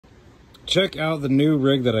check out the new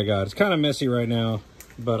rig that I got. It's kind of messy right now,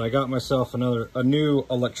 but I got myself a new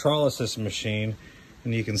electrolysis machine,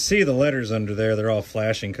 and you can see the letters under there. They're all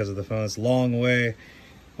flashing because of the phone. It's a long way.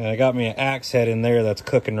 And I got me an axe head in there that's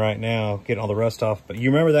cooking right now, getting all the rust off. But you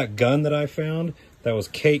remember that gun that I found that was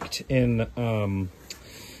caked in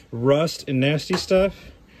rust and nasty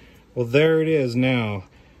stuff? Well, there it is now.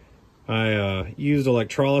 I used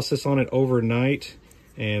electrolysis on it overnight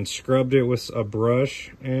and scrubbed it with a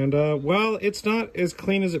brush. And while it's not as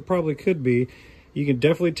clean as it probably could be, you can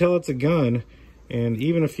definitely tell it's a gun. And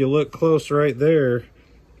even if you look close right there,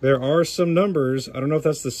 there are some numbers. I don't know if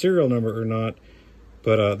that's the serial number or not,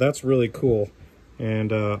 but that's really cool.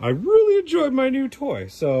 And I really enjoyed my new toy.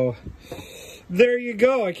 So there you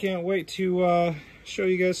go. I can't wait to show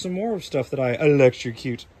you guys some more of stuff that I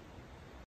electrocute.